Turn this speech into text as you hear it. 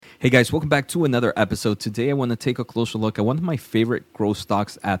Hey guys, welcome back to another episode. Today I want to take a closer look at one of my favorite growth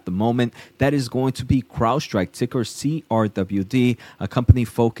stocks at the moment. That is going to be CrowdStrike, ticker CRWD, a company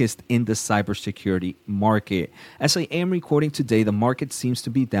focused in the cybersecurity market. As I am recording today, the market seems to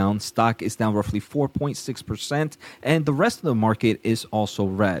be down. Stock is down roughly 4.6%, and the rest of the market is also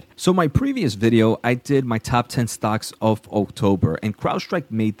red. So my previous video, I did my top 10 stocks of October, and CrowdStrike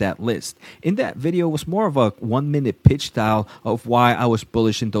made that list. In that video, it was more of a 1-minute pitch style of why I was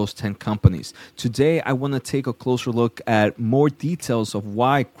bullish in those 10 companies. Today, I want to take a closer look at more details of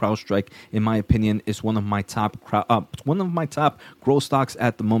why CrowdStrike, in my opinion, is one of my top growth stocks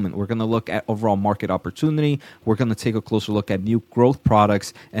at the moment. We're going to look at overall market opportunity. We're going to take a closer look at new growth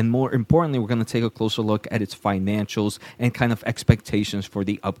products, and more importantly, we're going to take a closer look at its financials and kind of expectations for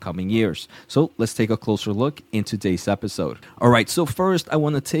the upcoming years. So let's take a closer look in today's episode. All right, so first, I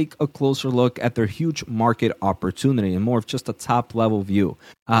want to take a closer look at their huge market opportunity and more of just a top level view.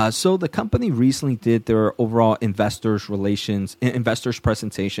 So the company recently did their overall investors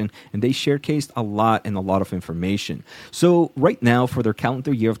presentation, and they showcased a lot of information. So right now, for their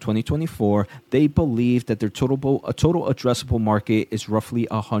calendar year of 2024, they believe that their total addressable market is roughly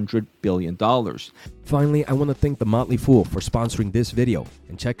 $100 billion. Finally, I want to thank The Motley Fool for sponsoring this video,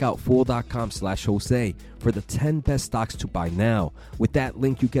 and check out fool.com/Jose for the 10 best stocks to buy now. With that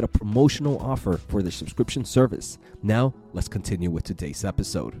link, you get a promotional offer for their subscription service. Now, let's continue with today's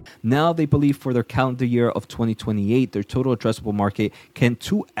episode. Now they believe for their calendar year of 2028, their total addressable market can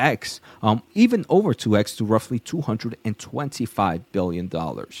 2x, even over 2x to roughly $225 billion.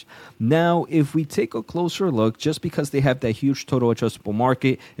 Now, if we take a closer look, just because they have that huge total addressable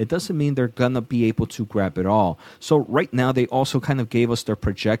market, it doesn't mean they're going to be able to grab it all. So right now, they also kind of gave us their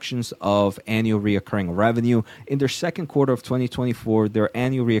projections of annual reoccurring revenue. In their second quarter of 2024, their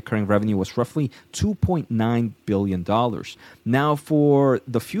annual reoccurring revenue was roughly $2.9 billion. Now, for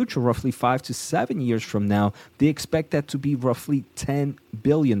the future, roughly 5 to 7 years from now, they expect that to be roughly $10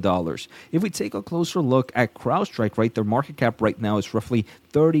 billion. If we take a closer look at CrowdStrike, right, their market cap right now is roughly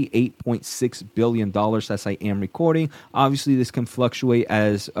 $38.6 billion as I am recording. Obviously, this can fluctuate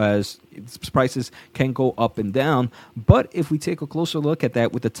as prices can go up and down. But if we take a closer look at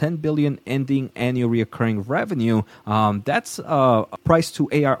that, with the $10 billion ending annual recurring revenue, that's a price to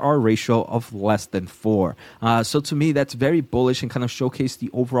ARR ratio of less than 4. So to me, that's very bullish and kind of showcase the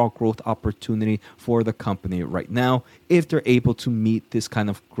overall growth opportunity for the company right now if they're able to meet this kind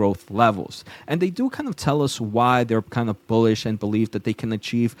of growth levels. And they do kind of tell us why they're kind of bullish and believe that they can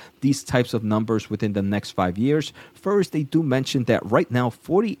achieve these types of numbers within the next 5 years. First, they do mention that right now,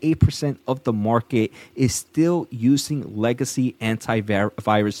 48% of the market is still using legacy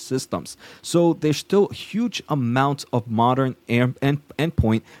antivirus systems. So there's still huge amounts of modern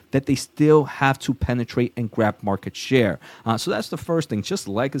endpoint that they still have to penetrate and grab market share. So that's the first thing, just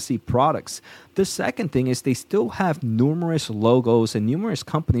legacy products. The second thing is they still have numerous logos and numerous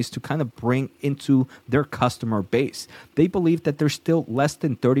companies to kind of bring into their customer base. They believe that there's still less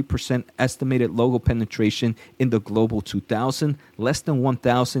than 30% estimated logo penetration in the global 2000, less than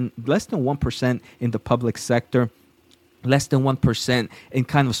 1% in the public sector, less than 1% in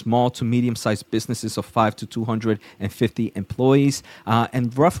kind of small to medium-sized businesses of 5 to 250 employees,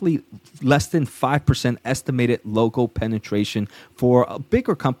 and roughly less than 5% estimated logo penetration for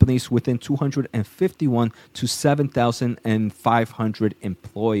bigger companies within 251 to 7,500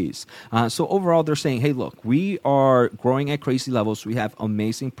 employees. So overall, they're saying, hey, look, we are growing at crazy levels. We have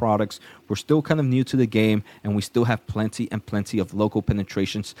amazing products. We're still kind of new to the game, and we still have plenty of local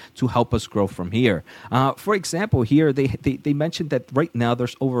penetrations to help us grow from here. For example, here they mentioned that right now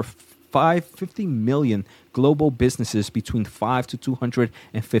there's over 50 million global businesses between 5 to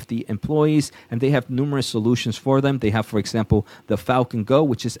 250 employees, and they have numerous solutions for them. They have, for example, the Falcon Go,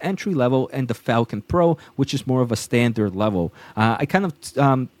 which is entry level, and the Falcon Pro, which is more of a standard level. I kind of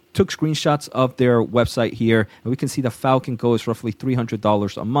took screenshots of their website here, and we can see the Falcon Go is roughly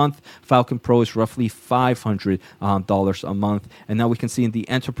 $300 a month. Falcon Pro is roughly $500 a month. And now we can see in the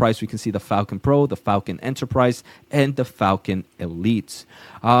Enterprise, we can see the Falcon Pro, the Falcon Enterprise, and the Falcon Elite.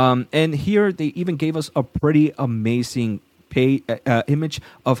 And here they even gave us a pretty amazing image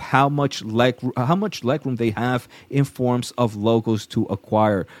of how much legroom they have in forms of logos to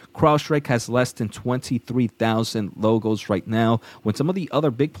acquire. CrowdStrike has less than 23,000 logos right now, when some of the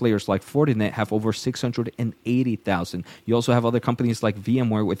other big players like Fortinet have over 680,000. You also have other companies like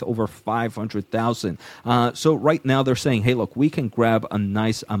VMware with over 500,000. So right now they're saying, hey, look, we can grab a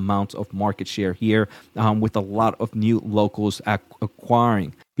nice amount of market share here with a lot of new logos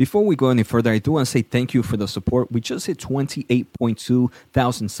acquiring. Before we go any further, I do want to say thank you for the support. We just hit 28.2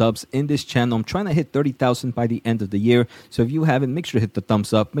 thousand subs in this channel. I'm trying to hit 30,000 by the end of the year. So if you haven't, make sure to hit the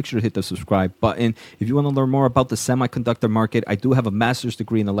thumbs up. Make sure to hit the subscribe button. If you want to learn more about the semiconductor market, I do have a master's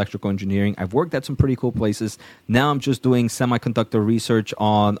degree in electrical engineering. I've worked at some pretty cool places. Now I'm just doing semiconductor research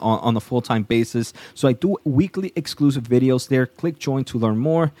on a full-time basis. So I do weekly exclusive videos there. Click join to learn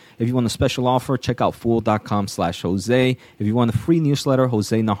more. If you want a special offer, check out fool.com/Jose. If you want a free newsletter,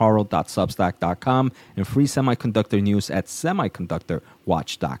 josenaharo.substack.com, and free semiconductor news at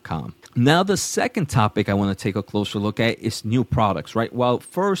semiconductorwatch.com. Now, the second topic I want to take a closer look at is new products, right? Well,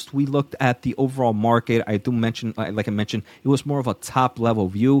 first we looked at the overall market. I do mention, like I mentioned, it was more of a top level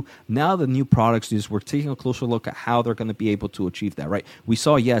view. Now the new products is we're taking a closer look at how they're going to be able to achieve that, right? We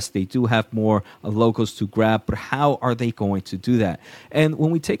saw, yes, they do have more logos to grab, but how are they going to do that? And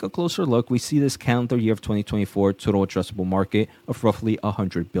when we take a closer look, we see this calendar year of 2024 total addressable market of roughly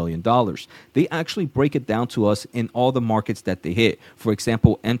 $100 billion. They actually break it down to us in all the markets that they hit. For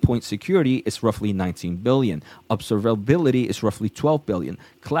example, endpoint security is roughly $19 billion. Observability is roughly $12 billion.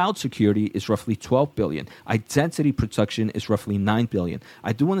 Cloud security is roughly $12 billion. Identity protection is roughly $9 billion.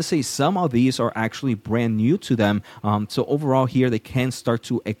 I do want to say some of these are actually brand new to them. So overall here, they can start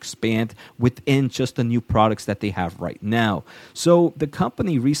to expand within just the new products that they have right now. So the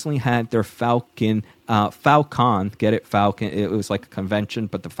company recently had their Falcon, get it? Falcon. It was like a convention,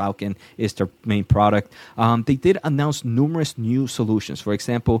 but the Falcon is their main product. They did announce numerous new solutions. For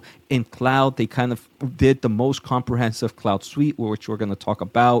example, in cloud, they kind of did the most comprehensive cloud suite, which we're going to talk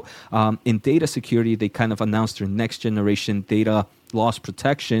about. In data security, they kind of announced their next generation data loss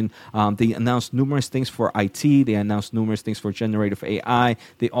protection. They announced numerous things for IT. They announced numerous things for generative AI.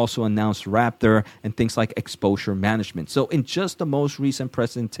 They also announced Raptor and things like exposure management. So in just the most recent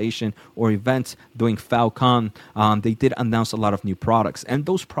presentation or event doing Falcon, they did announce a lot of new products. And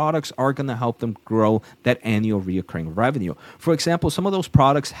those products are going to help them grow that annual recurring revenue. For example, some of those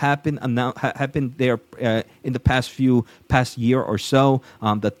products have been there in the past year or so.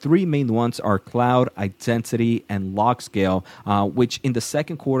 The three main ones are cloud, identity, and LogScale, which in the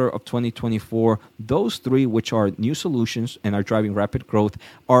second quarter of 2024, those three, which are new solutions and are driving rapid growth,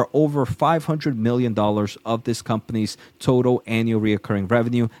 are over $500 million of this company's total annual recurring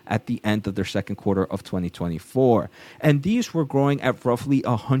revenue at the end of their second quarter of 2024. And these were growing at roughly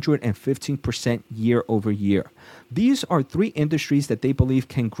 115% year over year. These are three industries that they believe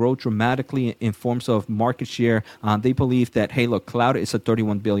can grow dramatically in forms of market share. They believe that, hey, look, cloud is a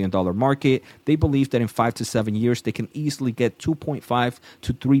 $31 billion market. They believe that in 5 to 7 years, they can easily get $2.5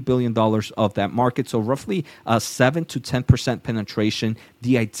 to $3 billion of that market. So roughly 7 to 10% penetration.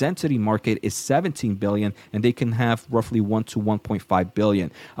 The identity market is $17 billion, and they can have roughly 1 to 1.5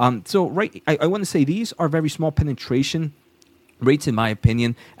 billion. I want to say these are very small penetration rates, in my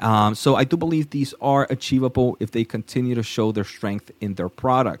opinion. So I do believe these are achievable if they continue to show their strength in their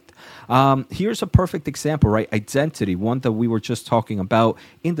product. Here's a perfect example, right? Identity, one that we were just talking about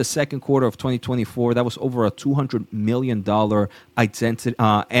in the second quarter of 2024. That was over a $200 million identity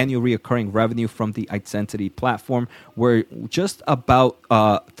annual recurring revenue from the identity platform, where just about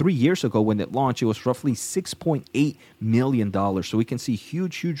 3 years ago when it launched, it was roughly $6.8 million. So we can see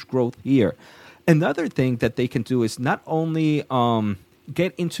huge growth here. Another thing that they can do is not only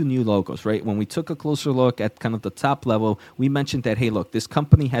get into new logos, right? When we took a closer look at kind of the top level, we mentioned that, hey, look, this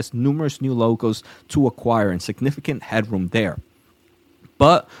company has numerous new logos to acquire and significant headroom there.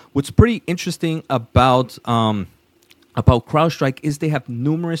 But what's pretty interesting about CrowdStrike is they have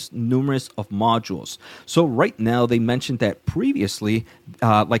numerous of modules. So right now, they mentioned that previously,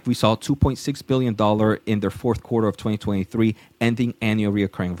 like we saw, $2.6 billion in their fourth quarter of 2023 ending annual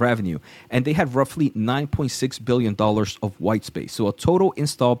recurring revenue. And they had roughly $9.6 billion of white space. So a total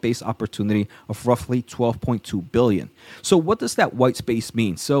install base opportunity of roughly $12.2 billion. So what does that white space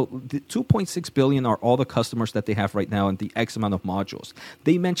mean? So the $2.6 billion are all the customers that they have right now and the X amount of modules.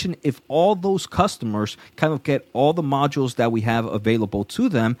 They mentioned if all those customers kind of get all the modules that we have available to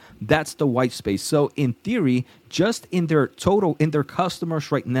them, that's the white space. So in theory, just in their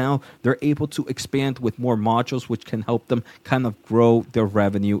customers right now, they're able to expand with more modules, which can help them kind of grow their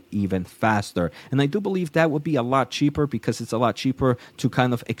revenue even faster. And I do believe that would be a lot cheaper because it's a lot cheaper to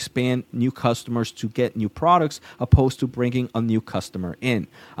kind of expand new customers to get new products opposed to bringing a new customer in.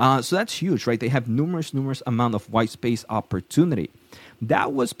 So that's huge, right? They have numerous amount of white space opportunity.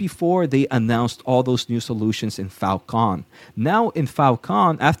 That was before they announced all those new solutions in Falcon. Now in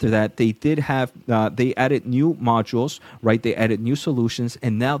Falcon, after that, they did have they added new modules, right? They added new solutions,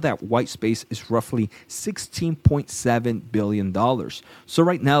 and now that white space is roughly $16.7 billion. So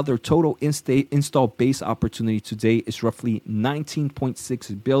right now, their total install base opportunity today is roughly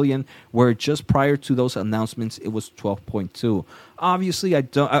 $19.6 billion, where just prior to those announcements, it was 12.2. Obviously, I'm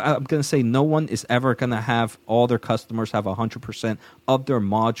going to say no one is ever going to have all their customers have 100% of their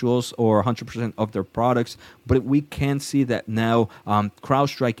modules or 100% of their products, but we can see that now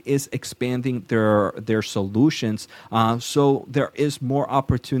CrowdStrike is expanding their solutions. So there is more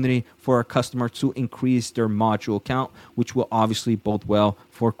opportunity for a customer to increase their module count, which will obviously bode well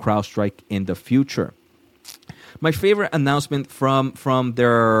for CrowdStrike in the future. My favorite announcement from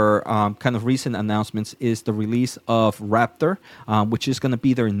their kind of recent announcements is the release of Raptor, which is going to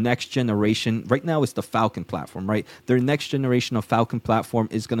be their next generation. Right now, it's the Falcon platform, right? Their next generation of Falcon platform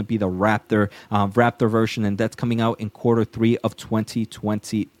is going to be the Raptor version, and that's coming out in Q3 of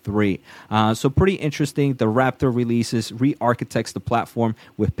 2023. So pretty interesting. The Raptor releases re-architects the platform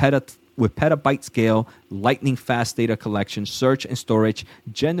with petabyte scale, lightning fast data collection, search and storage,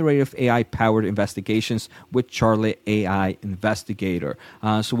 generative AI powered investigations with Charlotte AI Investigator.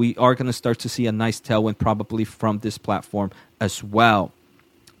 So we are going to start to see a nice tailwind probably from this platform as well.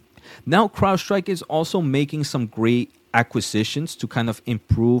 Now, CrowdStrike is also making some great acquisitions to kind of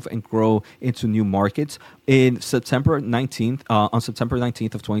improve and grow into new markets. On September 19th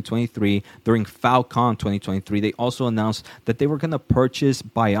of 2023, during Falcon 2023, they also announced that they were going to purchase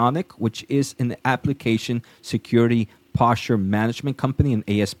Bionic, which is an application security posture management company, an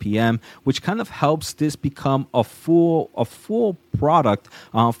ASPM, which kind of helps this become a full product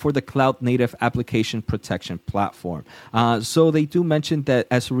for the cloud native application protection platform. So they do mention that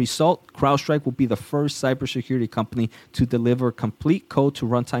as a result, CrowdStrike will be the first cybersecurity company to deliver complete code to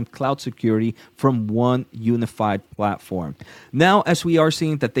runtime cloud security from one unified platform. Now, as we are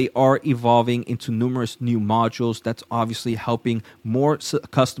seeing that they are evolving into numerous new modules, that's obviously helping more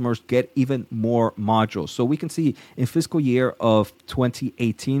customers get even more modules. So we can see in fiscal year of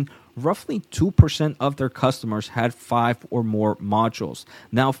 2018, roughly 2% of their customers had 5 or more modules.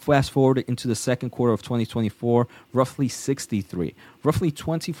 Now, fast forward into the second quarter of 2024, roughly 63. Roughly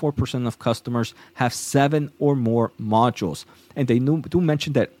 24% of customers have 7 or more modules. And they do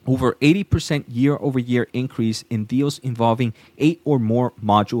mention that over 80% year-over-year increase in deals involving 8 or more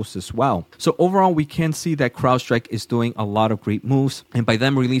modules as well. So overall, we can see that CrowdStrike is doing a lot of great moves. And by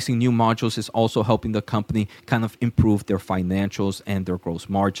them releasing new modules is also helping the company kind of improve their financials and their gross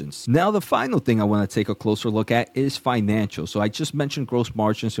margins. Now, the final thing I want to take a closer look at is financials. So I just mentioned gross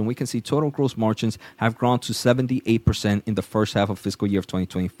margins, and we can see total gross margins have grown to 78% in the first half of fiscal year of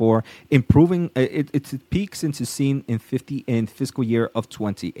 2024, improving. It peaks into seen in fiscal year of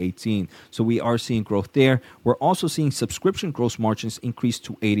 2018. So we are seeing growth there. We're also seeing subscription gross margins increase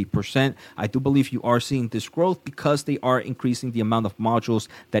to 80%. I do believe you are seeing this growth because they are increasing the amount of modules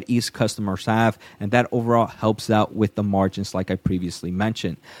that each customers have, and that overall helps out with the margins like I previously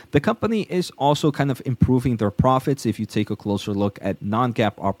mentioned. The company is also kind of improving their profits. If you take a closer look at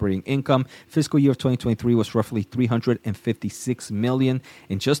non-GAAP operating income, fiscal year of 2023 was roughly $356 million.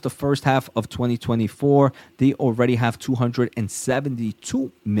 In just the first half of 2024, they already have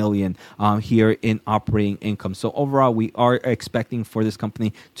 $272 million here in operating income. So overall, we are expecting for this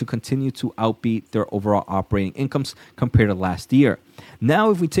company to continue to outbeat their overall operating incomes compared to last year. Now,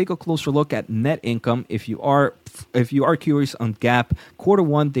 if we take a closer look at net income, if you are curious on GAAP, quarter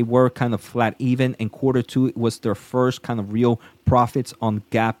one, they were kind of flat even, and quarter two, it was their first kind of real profits on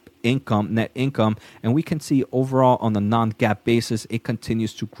GAAP net income, and we can see overall on a non-GAAP basis, it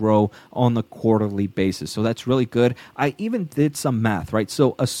continues to grow on a quarterly basis. So that's really good. I even did some math, right?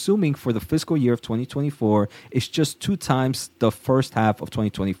 So assuming for the fiscal year of 2024, it's just 2 times the first half of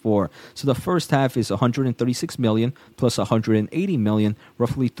 2024. So the first half is $136 million plus $180 million,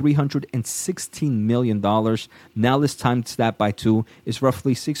 roughly $316 million. Now let's times that by 2 is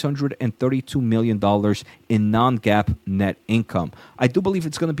roughly $632 million in non-GAAP net income. I do believe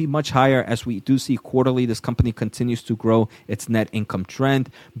it's going to be much higher as we do see quarterly this company continues to grow its net income trend,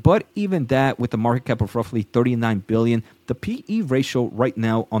 but even that with the market cap of roughly $39 billion, the PE ratio right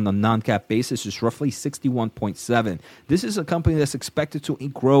now on the non-GAAP basis is roughly 61.7. This is a company that's expected to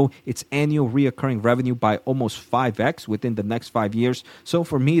grow its annual reoccurring revenue by almost 5x within the next 5 years. So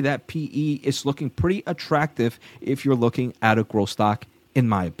for me, that PE is looking pretty attractive if you're looking at a growth stock, in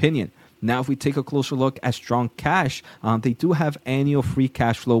my opinion. Now, if we take a closer look at strong cash, they do have annual free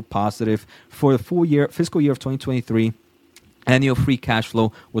cash flow positive for the full year, fiscal year of 2023. Annual free cash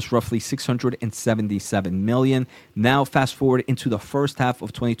flow was roughly $677 million. Now, fast forward into the first half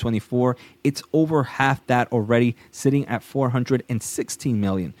of 2024, it's over half that already, sitting at $416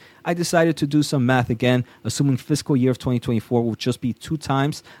 million. I decided to do some math again, assuming fiscal year of 2024 will just be 2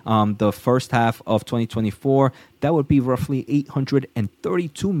 times the first half of 2024. That would be roughly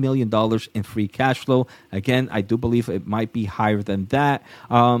 $832 million in free cash flow. Again, I do believe it might be higher than that.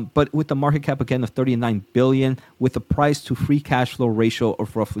 But with the market cap, again, of $39 billion, with a price to free cash flow ratio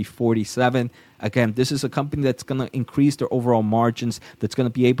of roughly 47, again, this is a company that's going to increase their overall margins, that's going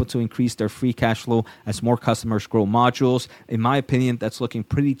to be able to increase their free cash flow as more customers grow modules. In my opinion, that's looking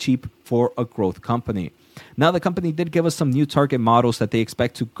pretty cheap for a growth company. Now, the company did give us some new target models that they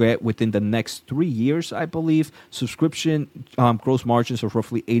expect to get within the next 3 years, I believe. Subscription gross margins of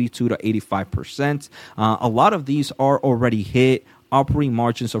roughly 82 to 85%. A lot of these are already hit. Operating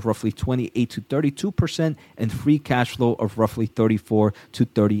margins of roughly 28 to 32%, and free cash flow of roughly 34 to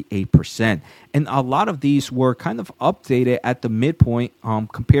 38%. And a lot of these were kind of updated at the midpoint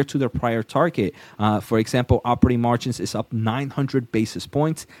compared to their prior target. For example, operating margins is up 900 basis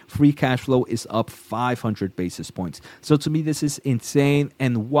points. Free cash flow is up 500 basis points. So to me, this is insane,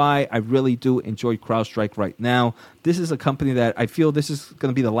 and why I really do enjoy CrowdStrike right now. This is a company that I feel this is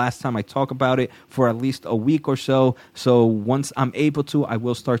going to be the last time I talk about it for at least a week or so. So once I'm able to, I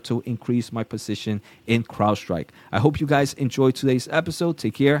will start to increase my position in CrowdStrike. I hope you guys enjoyed today's episode.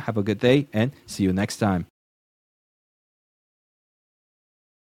 Take care, have a good day, and see you next time.